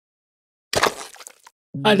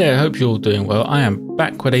Hi there, I hope you're all doing well. I am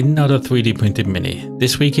back with another 3D printed mini.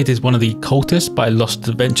 This week it is one of the Cultist by Lost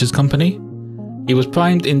Adventures Company. He was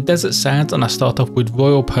primed in Desert Sands and I start off with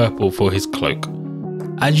Royal Purple for his cloak.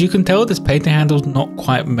 As you can tell, this painting handle is not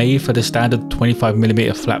quite made for the standard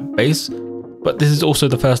 25mm flat base, but this is also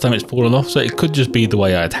the first time it's fallen off, so it could just be the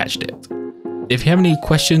way I attached it. If you have any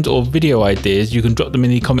questions or video ideas, you can drop them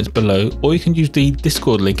in the comments below, or you can use the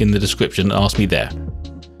Discord link in the description and ask me there.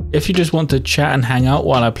 If you just want to chat and hang out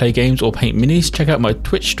while I play games or paint minis, check out my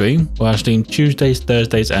Twitch stream, where I stream Tuesdays,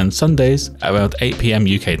 Thursdays and Sundays at around 8 PM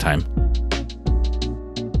UK time.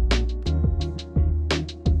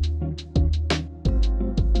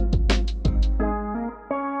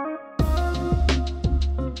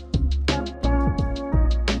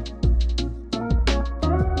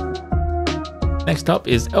 Next up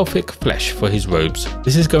is Elfic Flesh for his robes.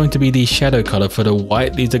 This is going to be the shadow colour for the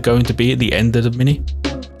white these are going to be at the end of the mini.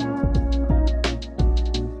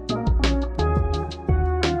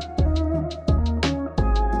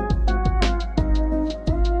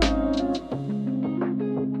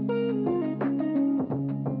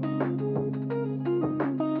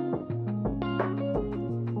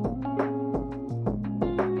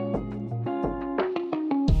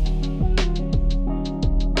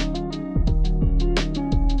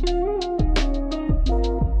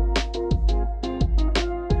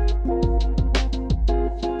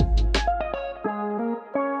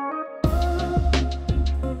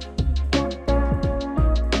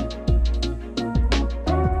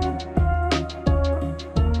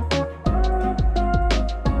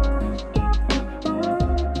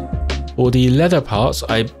 For the leather parts,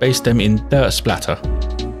 I based them in dirt splatter.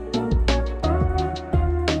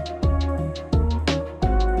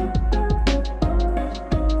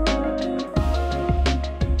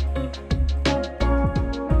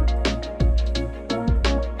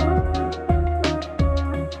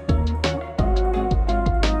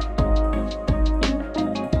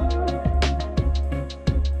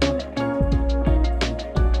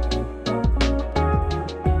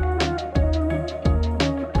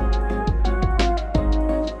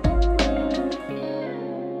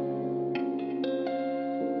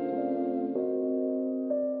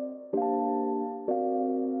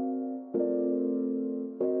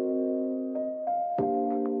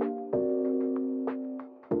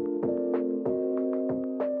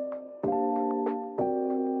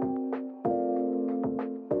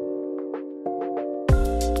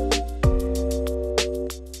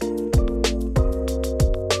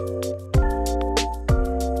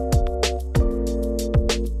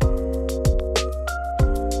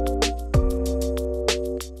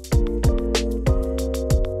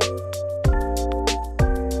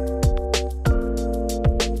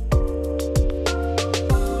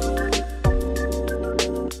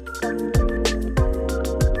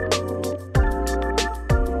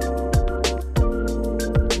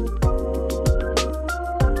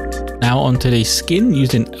 Now onto the skin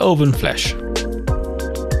using elven flesh.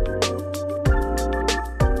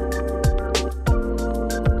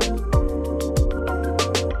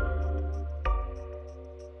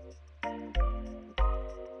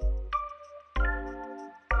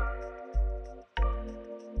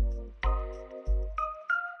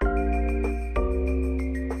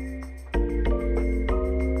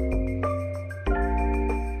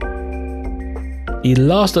 The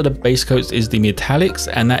last of the base coats is the metallics,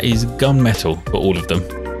 and that is gunmetal for all of them.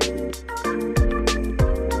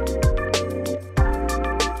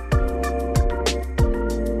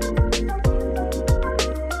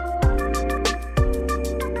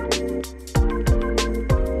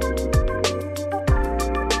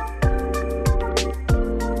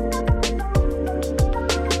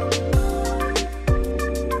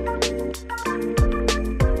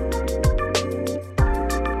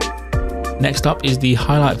 Next up is the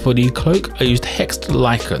highlight for the cloak. I used hexed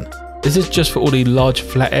lichen. This is just for all the large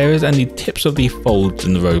flat areas and the tips of the folds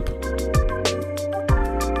in the robe.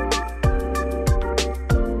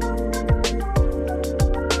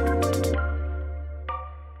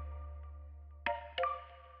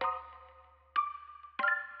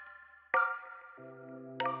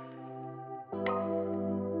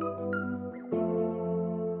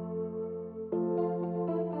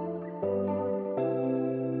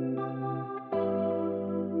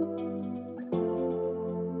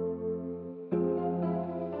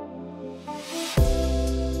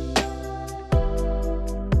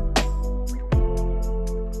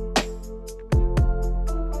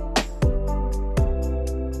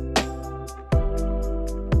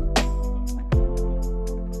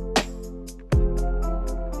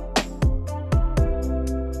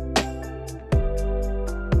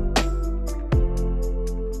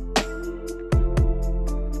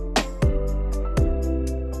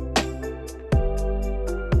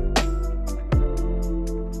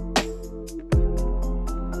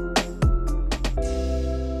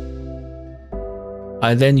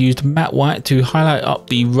 I then used matte white to highlight up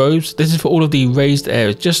the robes. This is for all of the raised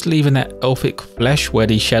areas, just leaving that elfic flesh where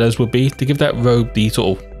the shadows would be to give that robe the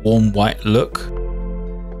sort of warm white look.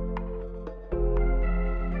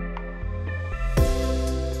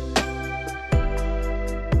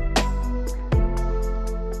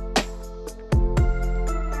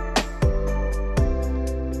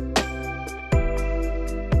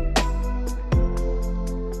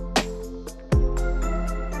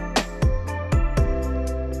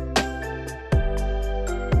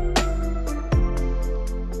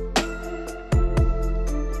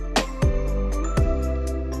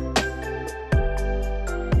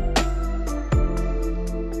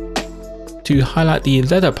 To highlight the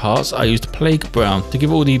leather parts, I used plague brown to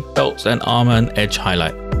give all the belts and armor an edge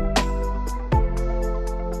highlight.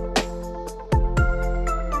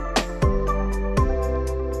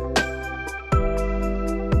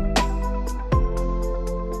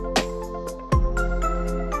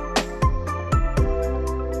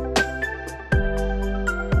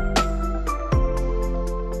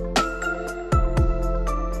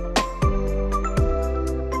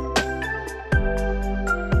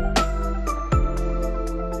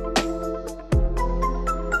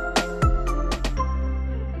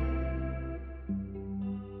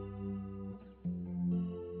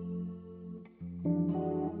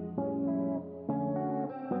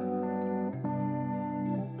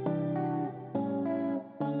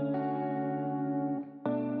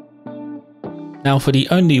 Now for the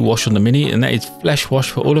only wash on the Mini, and that is flesh wash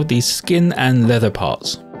for all of these skin and leather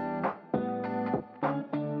parts.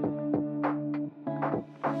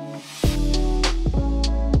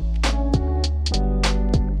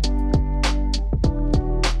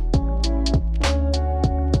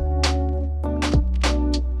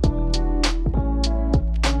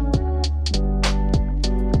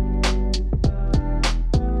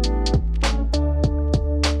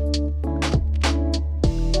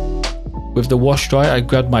 With the wash dry, I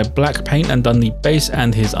grabbed my black paint and done the base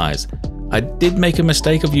and his eyes. I did make a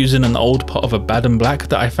mistake of using an old pot of Abaddon black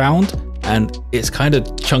that I found, and it's kind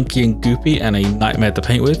of chunky and goopy and a nightmare to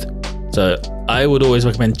paint with. So I would always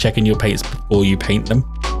recommend checking your paints before you paint them.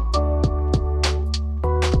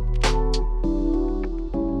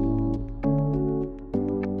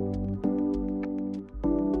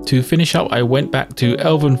 To finish up, I went back to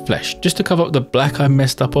Elven Flesh just to cover up the black I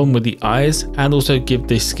messed up on with the eyes and also give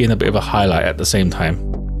the skin a bit of a highlight at the same time.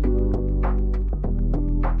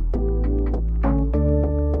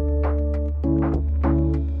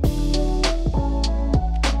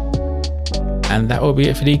 And that will be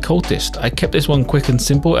it for the Cultist. I kept this one quick and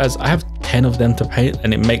simple as I have 10 of them to paint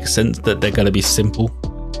and it makes sense that they're going to be simple.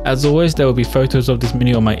 As always, there will be photos of this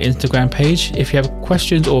mini on my Instagram page. If you have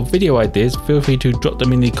questions or video ideas, feel free to drop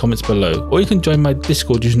them in the comments below, or you can join my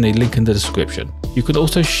Discord using the link in the description. You can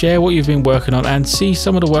also share what you've been working on and see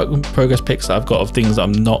some of the work in progress pics that I've got of things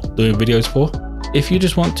I'm not doing videos for. If you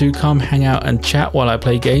just want to come hang out and chat while I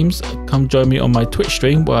play games, come join me on my Twitch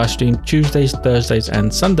stream where I stream Tuesdays, Thursdays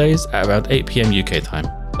and Sundays at around 8 PM UK time.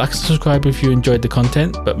 Like and subscribe if you enjoyed the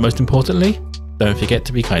content, but most importantly, don't forget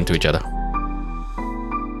to be kind to each other.